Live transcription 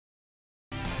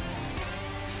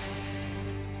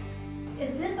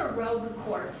Is this a rogue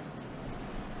court?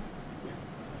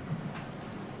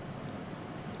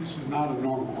 This is not a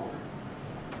normal court.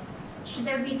 Should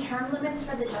there be term limits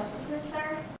for the justices,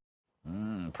 sir?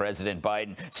 President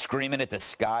Biden screaming at the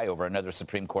sky over another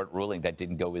Supreme Court ruling that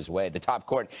didn't go his way. The top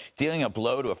court dealing a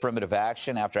blow to affirmative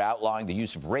action after outlawing the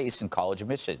use of race in college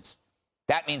admissions.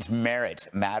 That means merit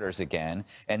matters again,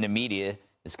 and the media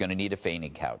is going to need a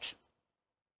fainting couch.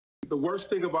 The worst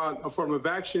thing about affirmative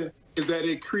action is that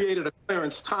it created a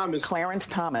Clarence Thomas. Clarence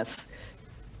Thomas,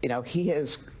 you know, he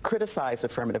has criticized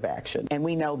affirmative action, and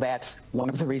we know that's one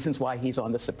of the reasons why he's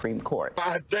on the Supreme Court.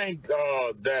 I think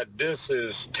that this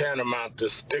is tantamount to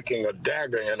sticking a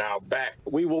dagger in our back.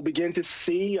 We will begin to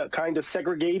see a kind of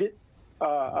segregated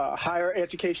higher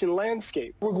education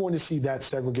landscape. We're going to see that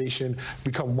segregation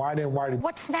become wider and wider.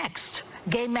 What's next?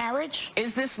 Gay marriage?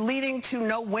 Is this leading to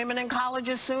no women in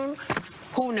colleges soon?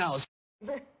 Who knows?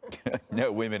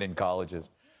 No women in colleges.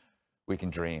 We can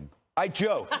dream. I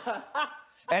joke.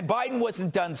 And Biden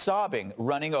wasn't done sobbing,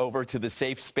 running over to the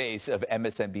safe space of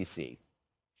MSNBC.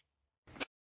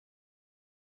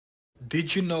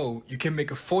 Did you know you can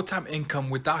make a full-time income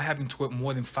without having to work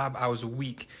more than 5 hours a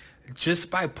week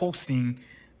just by posting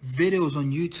videos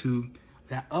on YouTube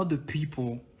that other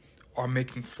people are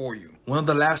making for you? One of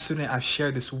the last students I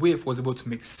shared this with was able to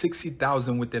make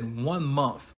 $60,000 within 1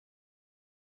 month.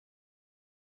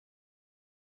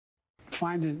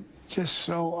 Find it just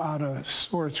so out of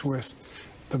sorts with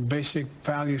the basic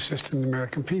value system of the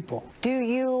American people. Do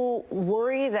you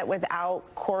worry that without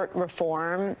court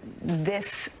reform,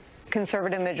 this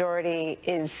conservative majority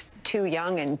is too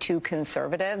young and too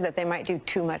conservative, that they might do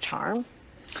too much harm?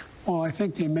 Well, I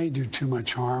think they may do too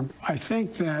much harm. I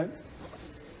think that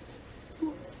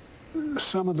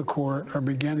some of the court are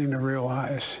beginning to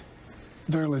realize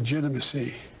their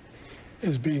legitimacy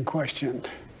is being questioned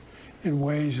in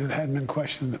ways that hadn't been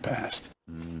questioned in the past.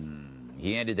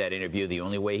 He ended that interview the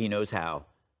only way he knows how,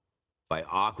 by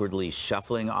awkwardly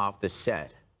shuffling off the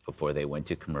set before they went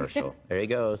to commercial. There he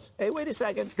goes. Hey, wait a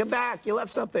second. Come back. You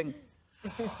left something.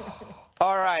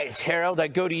 All right, Harold, I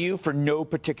go to you for no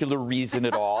particular reason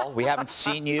at all. We haven't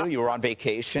seen you. You were on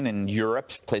vacation in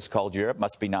Europe, a place called Europe.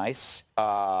 Must be nice.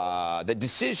 The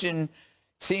decision,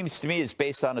 seems to me, is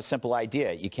based on a simple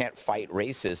idea. You can't fight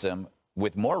racism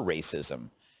with more racism.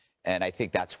 And I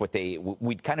think that's what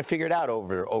we'd kind of figured out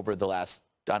over the last,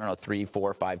 I don't know, 3,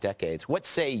 4, 5 decades. What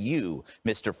say you,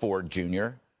 Mr. Ford Jr.?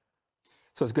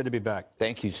 So it's good to be back.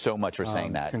 Thank you so much for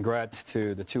saying that. Congrats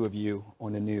to the two of you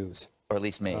on the news. Or at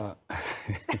least me.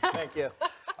 Thank you.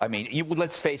 I mean,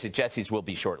 let's face it, Jesse's will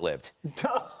be short-lived.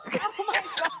 Oh, my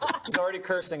God. He's already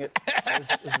cursing it.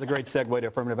 This is a great segue to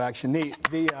affirmative action. The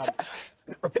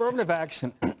affirmative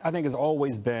action, I think, has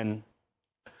always been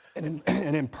an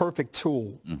imperfect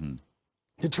tool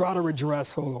to try to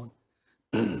redress, try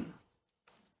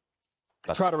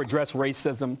to redress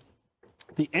racism,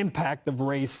 the impact of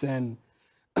race in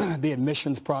the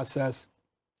admissions process,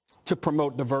 to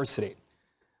promote diversity.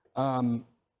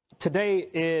 Today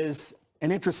is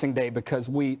an interesting day because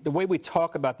the way we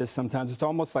talk about this sometimes, it's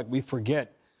almost like we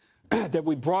forget that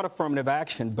we brought affirmative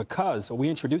action or we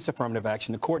introduced affirmative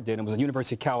action, the court did, it was a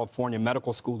University of California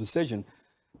medical school decision,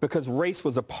 because race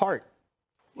was a part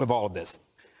of all of this.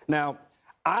 Now,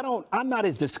 I'm not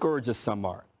as discouraged as some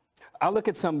are. I look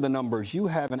at some of the numbers. You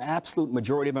have an absolute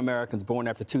majority of Americans born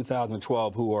after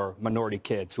 2012 who are minority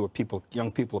kids, who are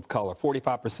young people of color.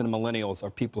 45% of millennials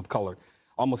are people of color.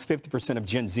 Almost 50% of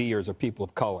Gen Zers are people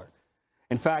of color.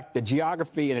 In fact, the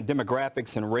geography and the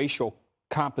demographics and racial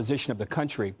composition of the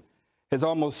country has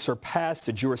almost surpassed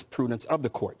the jurisprudence of the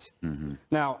courts.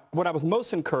 Now, what I was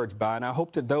most encouraged by, and I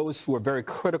hope that those who are very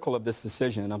critical of this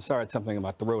decision, and I'm sorry, it's something in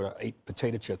my throat, I ate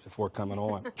potato chips before coming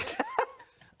on.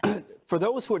 For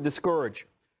those who are discouraged,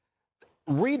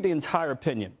 read the entire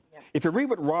opinion. If you read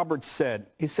what Roberts said,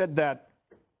 he said that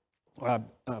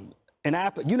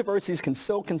universities can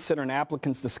still consider an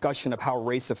applicant's discussion of how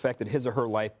race affected his or her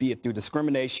life, be it through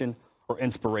discrimination or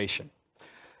inspiration.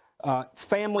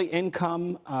 Family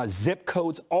income, zip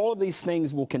codes, all of these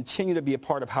things will continue to be a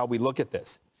part of how we look at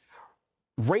this.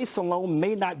 Race alone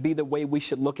may not be the way we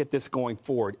should look at this going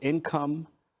forward. Income,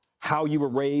 how you were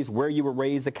raised, where you were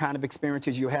raised, the kind of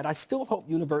experiences you had. I still hope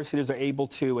universities are able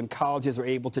to and colleges are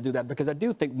able to do that, because I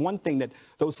do think one thing that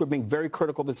those who are being very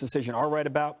critical of this decision are right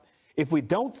about, if we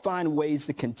don't find ways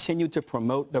to continue to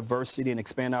promote diversity and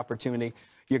expand opportunity,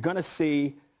 you're going to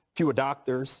see fewer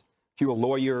doctors, fewer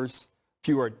lawyers,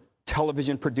 fewer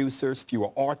television producers,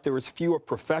 fewer authors, fewer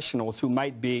professionals who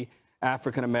might be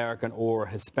African American or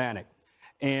Hispanic.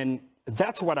 And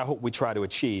that's what I hope we try to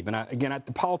achieve. And again,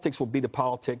 the politics will be the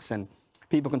politics, and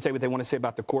people can say what they want to say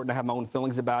about the court, and I have my own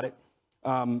feelings about it.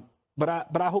 But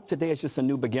I hope today is just a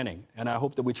new beginning, and I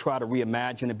hope that we try to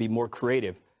reimagine and be more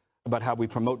creative about how we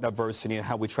promote diversity and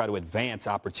how we try to advance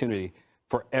opportunity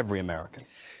for every American.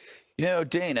 You know,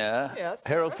 Dana, Yes,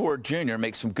 Harold Ford Jr.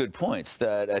 makes some good points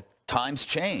that times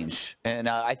change. And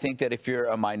I think that if you're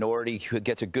a minority who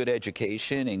gets a good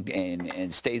education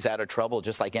and stays out of trouble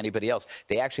just like anybody else,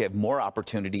 they actually have more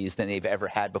opportunities than they've ever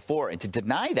had before. And to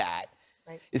deny that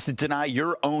is to deny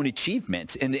your own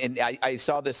achievements. And I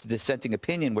saw this dissenting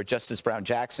opinion where Justice Brown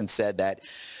Jackson said that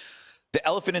the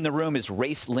elephant in the room is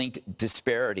race-linked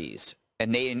disparities,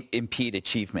 and they impede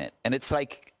achievement. And it's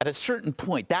like, at a certain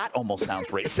point, that almost sounds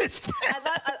racist.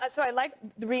 So I like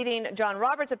reading John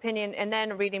Roberts' opinion and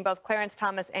then reading both Clarence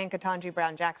Thomas and Ketanji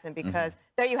Brown Jackson, because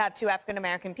there you have two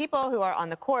African-American people who are on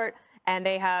the court, and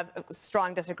they have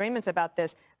strong disagreements about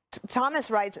this. Thomas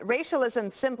writes, racialism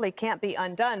simply can't be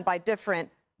undone by different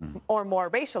or more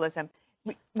racialism.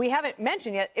 We haven't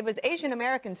mentioned yet, it was Asian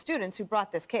American students who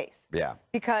brought this case. Yeah.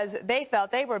 Because they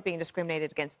felt they were being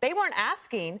discriminated against. They weren't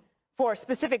asking for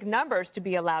specific numbers to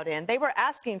be allowed in. They were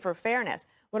asking for fairness.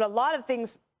 When a lot of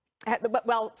things,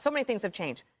 well, so many things have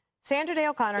changed. Sandra Day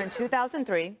O'Connor in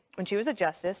 2003, when she was a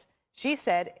justice, she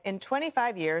said, in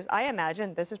 25 years, I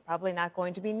imagine this is probably not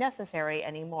going to be necessary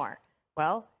anymore.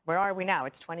 Well, where are we now?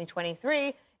 It's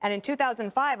 2023. And in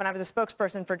 2005, when I was a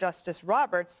spokesperson for Justice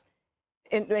Roberts,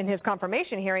 in his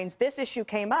confirmation hearings, this issue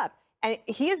came up. And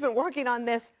he has been working on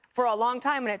this for a long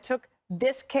time, and it took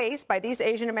this case by these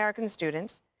Asian American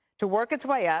students to work its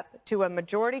way up to a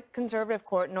majority conservative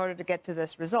court in order to get to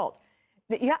this result.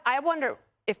 Yeah, I wonder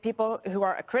if people who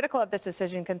are critical of this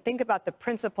decision can think about the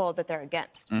principle that they're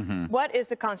against. What is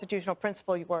the constitutional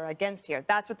principle you are against here?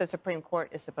 That's what the Supreme Court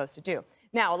is supposed to do.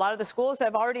 Now, a lot of the schools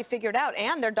have already figured out,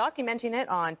 and they're documenting it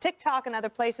on TikTok and other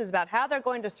places, about how they're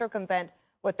going to circumvent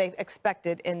what they've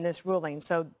expected in this ruling.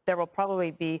 So there will probably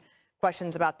be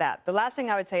questions about that. The last thing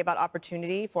I would say about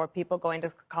opportunity for people going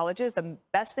to colleges, the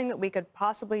best thing that we could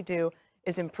possibly do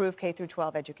is improve K through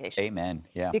 12 education. Amen.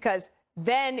 Yeah. Because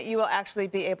then you will actually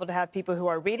be able to have people who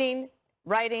are reading,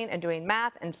 writing, and doing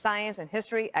math and science and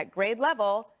history at grade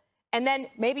level. And then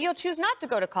maybe you'll choose not to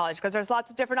go to college because there's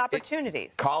lots of different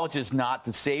opportunities. College is not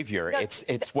the savior. No,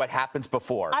 it's what happens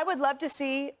before. I would love to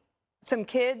see some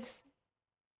kids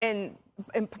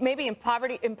maybe in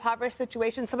impoverished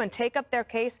situations, someone take up their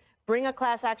case, bring a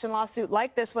class action lawsuit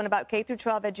like this one about K through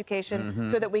 12 education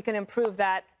so that we can improve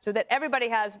that, so that everybody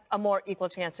has a more equal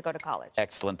chance to go to college.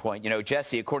 Excellent point. You know,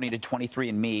 Jesse, according to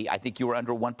 23andMe, I think you were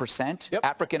under 1%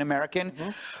 African American.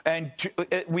 And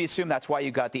we assume that's why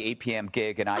you got the 8 p.m.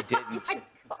 gig and I didn't.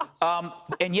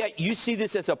 And yet you see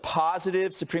this as a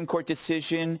positive Supreme Court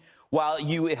decision while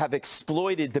you have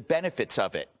exploited the benefits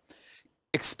of it.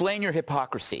 Explain your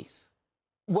hypocrisy.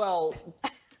 Well,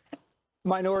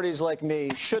 minorities like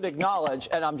me should acknowledge,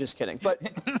 and I'm just kidding, but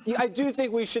I do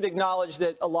think we should acknowledge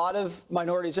that a lot of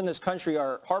minorities in this country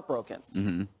are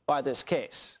heartbroken by this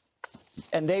case.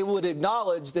 And they would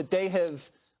acknowledge that they have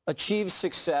achieved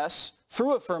success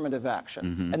through affirmative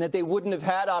action and that they wouldn't have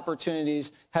had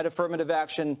opportunities had affirmative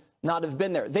action not have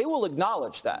been there. They will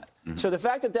acknowledge that. So the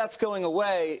fact that that's going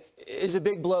away is a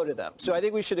big blow to them. So I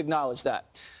think we should acknowledge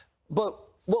that. But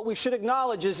what we should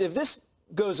acknowledge is if this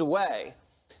goes away,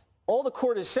 all the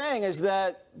court is saying is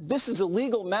that this is a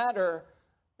legal matter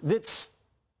that's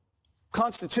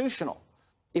constitutional.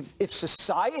 If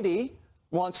society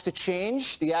wants to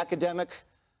change the academic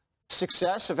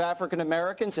success of African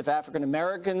Americans, if African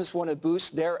Americans want to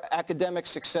boost their academic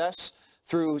success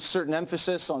through certain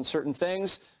emphasis on certain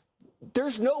things,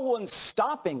 there's no one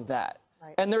stopping that.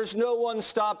 And there's no one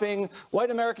stopping white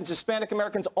Americans, Hispanic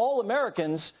Americans, all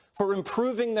Americans for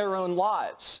improving their own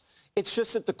lives. It's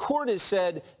just that the court has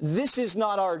said, this is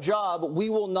not our job. We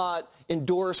will not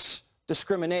endorse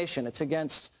discrimination. It's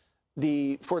against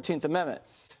the 14th Amendment.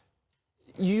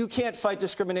 You can't fight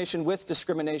discrimination with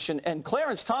discrimination. And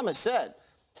Clarence Thomas said,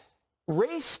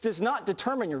 race does not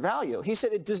determine your value. He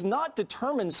said it does not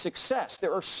determine success.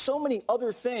 There are so many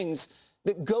other things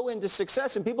that go into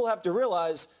success, and people have to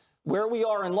realize where we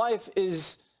are in life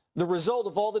is the result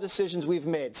of all the decisions we've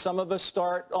made. Some of us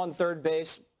start on third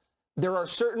base. There are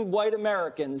certain white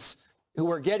Americans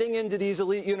who are getting into these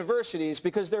elite universities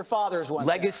because their fathers went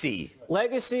Legacy. there.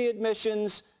 Legacy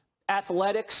admissions,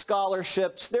 athletic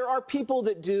scholarships. There are people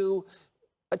that do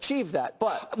achieve that.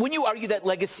 But when you argue that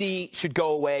legacy should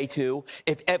go away too,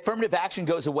 if affirmative action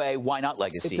goes away, why not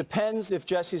legacy? It depends if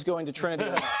Jesse's going to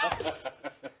Trinity.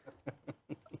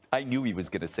 I knew he was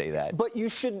going to say that. But you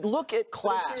should look at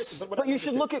class. But you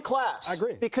should look at class. I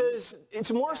agree. Because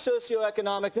it's more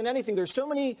socioeconomic than anything. There's so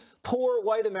many poor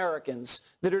white Americans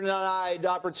that are denied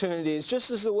opportunities,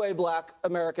 just as the way black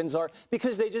Americans are,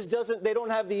 because they don't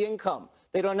have the income.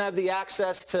 They don't have the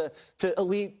access to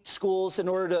elite schools in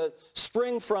order to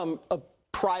spring from a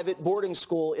private boarding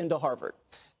school into Harvard.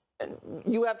 And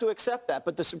you have to accept that,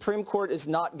 but the Supreme Court is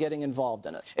not getting involved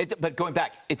in it. But going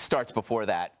back, it starts before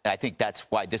that. I think that's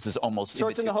why this is almost... It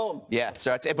starts in the home. Yeah,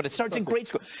 but it starts in grade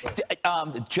school.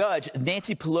 Judge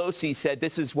Nancy Pelosi said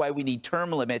this is why we need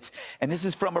term limits, and this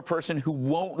is from a person who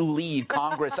won't leave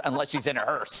Congress unless she's in a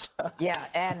hearse. Yeah,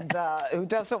 and who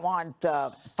doesn't want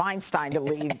Feinstein to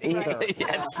leave either.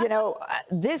 Yes. You know,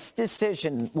 this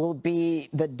decision will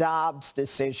be the Dobbs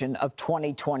decision of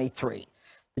 2023.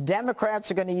 The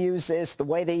Democrats are going to use this the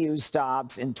way they used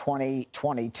Dobbs in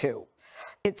 2022.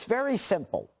 It's very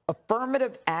simple.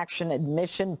 Affirmative action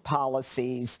admission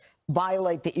policies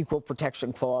violate the Equal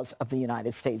Protection Clause of the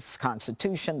United States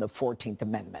Constitution, the 14th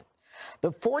Amendment.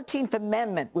 The 14th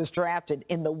Amendment was drafted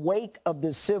in the wake of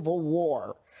the Civil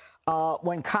War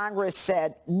when Congress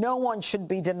said no one should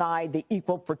be denied the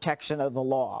equal protection of the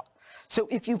law. So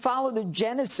if you follow the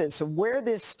genesis of where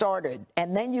this started,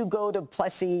 and then you go to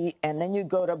Plessy, and then you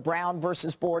go to Brown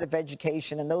versus Board of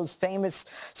Education and those famous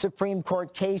Supreme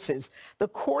Court cases, the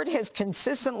court has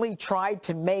consistently tried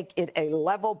to make it a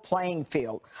level playing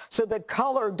field so that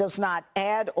color does not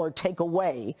add or take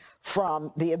away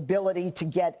from the ability to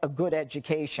get a good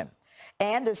education.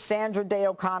 And as Sandra Day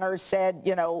O'Connor said,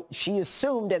 you know, she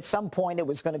assumed at some point it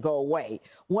was going to go away.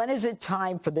 When is it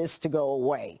time for this to go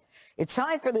away? It's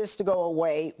time for this to go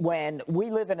away when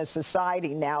we live in a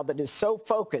society now that is so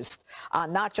focused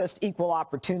on not just equal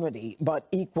opportunity, but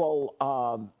equal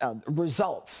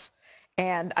results.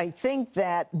 And I think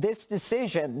that this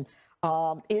decision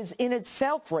is in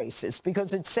itself racist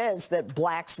because it says that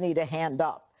blacks need a hand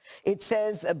up. It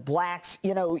says that blacks,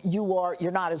 you know,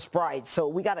 you're not as bright, so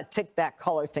we got to tick that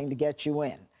color thing to get you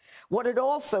in. What it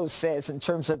also says in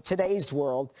terms of today's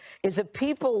world is that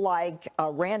people like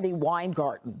Randi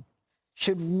Weingarten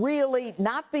should really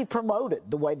not be promoted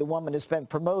the way the woman has been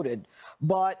promoted,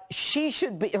 but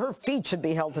her feet should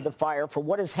be held to the fire for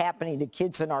what is happening to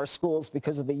kids in our schools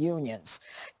because of the unions.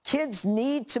 Kids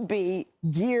need to be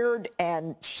geared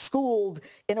and schooled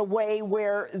in a way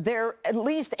where they're at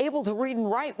least able to read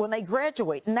and write when they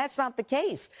graduate, and that's not the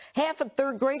case. Half of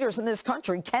third graders in this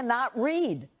country cannot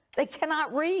read. They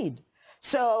cannot read.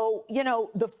 So, you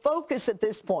know, the focus at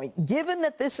this point, given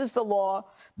that this is the law,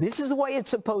 this is the way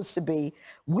it's supposed to be,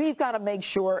 we've got to make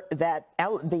sure that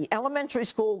the elementary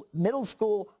school, middle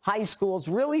school, high schools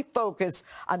really focus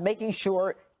on making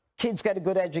sure kids get a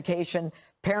good education,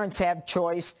 parents have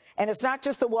choice. And it's not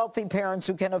just the wealthy parents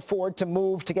who can afford to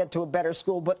move to get to a better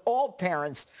school, but all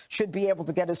parents should be able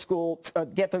to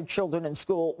get their children in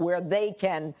school where they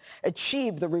can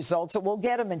achieve the results that will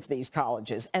get them into these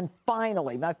colleges. And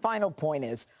finally, my final point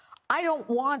is, I don't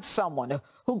want someone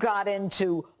who got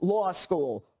into law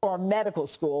school or medical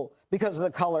school because of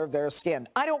the color of their skin.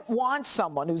 I don't want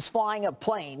someone who's flying a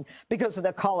plane because of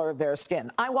the color of their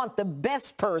skin. I want the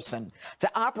best person to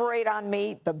operate on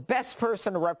me, the best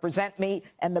person to represent me,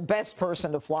 and the best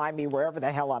person to fly me wherever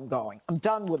the hell I'm going. I'm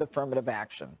done with affirmative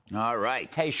action. All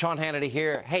right. Hey, Sean Hannity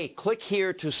here. Hey, click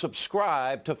here to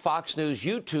subscribe to Fox News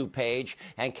YouTube page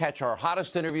and catch our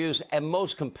hottest interviews and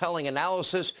most compelling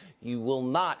analysis. You will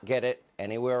not get it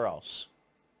anywhere else.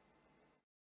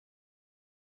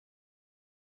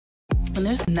 When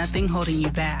there's nothing holding you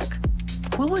back,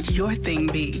 what would your thing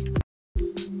be?